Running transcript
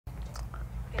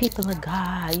People of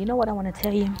God, you know what I want to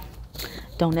tell you?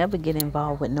 Don't ever get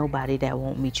involved with nobody that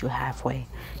won't meet you halfway.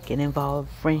 Get involved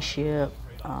in friendship,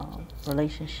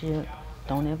 relationship.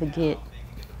 Don't ever get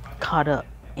caught up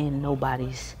in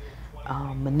nobody's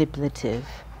manipulative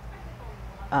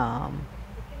realm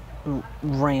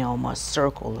or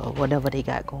circle or whatever they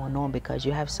got going on, because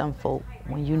you have some folk,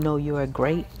 when you know you're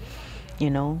great, you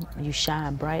know, you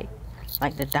shine bright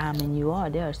like the diamond you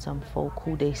are. There are some folk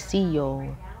who they see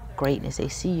your greatness, they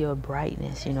see your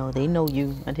brightness, you know, they know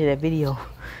you. I did that video.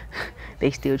 They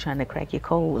still trying to crack your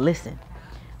code. Listen,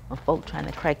 when folk trying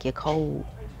to crack your code,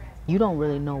 you don't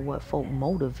really know what folk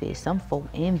motive is. Some folk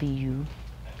envy you.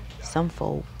 Some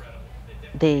folk,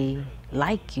 they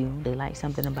like you. They like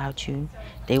something about you.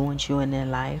 They want you in their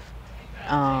life.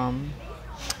 And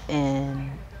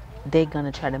they're going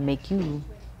to try to make you,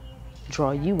 draw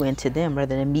you into them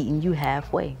rather than meeting you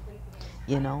halfway.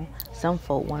 You know, some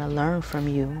folk want to learn from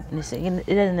you. And it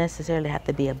doesn't necessarily have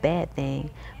to be a bad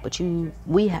thing, but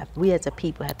we as a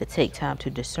people have to take time to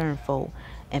discern folk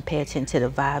and pay attention to the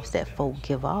vibes that folk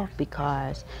give off,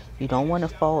 because you don't want to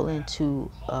fall into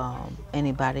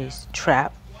anybody's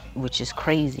trap, which is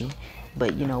crazy.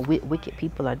 But, you know, wicked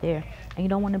people are there, and you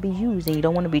don't want to be used, and you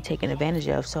don't want to be taken advantage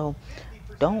of. So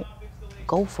don't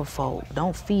go for folk.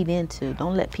 Don't feed into.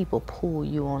 Don't let people pull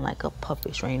you on like a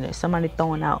puppet string. There's somebody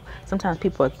throwing out. Sometimes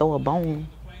people will throw a bone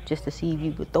just to see if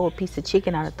you could throw a piece of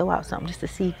chicken out or throw out something just to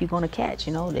see if you're going to catch.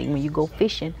 You know, like when you go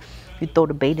fishing, you throw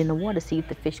the bait in the water, see if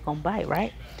the fish going to bite,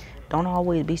 right? Don't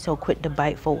always be so quick to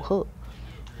bite folk hook.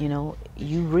 You know,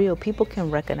 you real people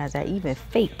can recognize that. Even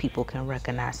fake people can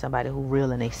recognize somebody who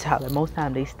real and they solid. Most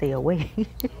times they stay away.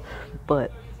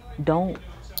 But don't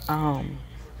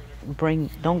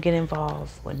get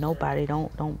involved with nobody.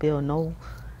 Don't build no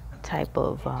type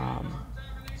of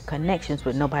connections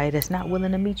with nobody that's not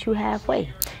willing to meet you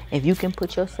halfway. If you can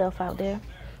put yourself out there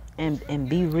and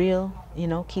be real, you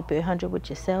know, keep it 100 with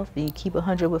yourself, and you keep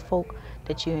 100 with folk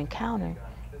that you encounter,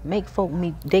 make folk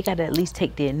meet. They got to at least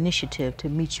take the initiative to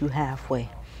meet you halfway.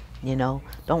 You know,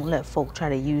 don't let folk try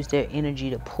to use their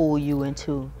energy to pull you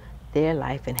into their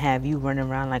life and have you running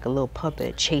around like a little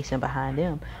puppet chasing behind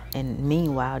them, and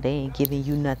meanwhile they ain't giving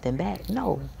you nothing back.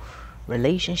 No,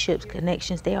 relationships,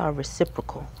 connections, they are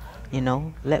reciprocal. You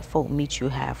know, let folk meet you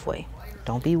halfway.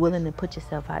 Don't be willing to put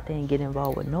yourself out there and get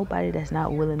involved with nobody that's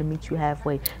not willing to meet you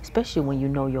halfway, especially when you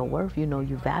know your worth, you know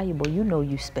you valuable, you know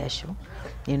you special,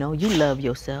 you know you love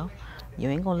yourself. You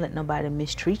ain't gonna let nobody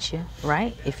mistreat you,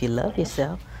 right? If you love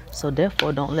yourself. So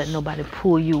therefore, don't let nobody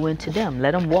pull you into them.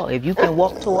 Let them walk. If you can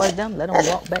walk towards them, let them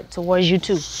walk back towards you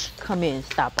too. Come in and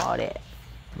stop all that.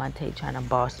 Monte trying to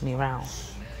boss me around.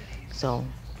 So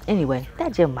anyway,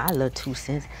 that's just my little 2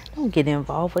 cents. Don't get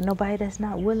involved with nobody that's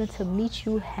not willing to meet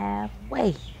you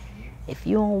halfway. If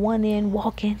you're on one end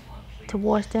walking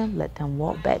towards them, let them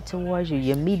walk back towards you.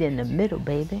 You meet in the middle,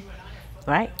 baby.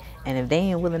 Right? And if they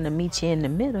ain't willing to meet you in the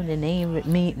middle, then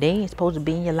they ain't supposed to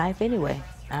be in your life anyway.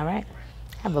 All right?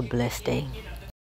 Have a blessed day.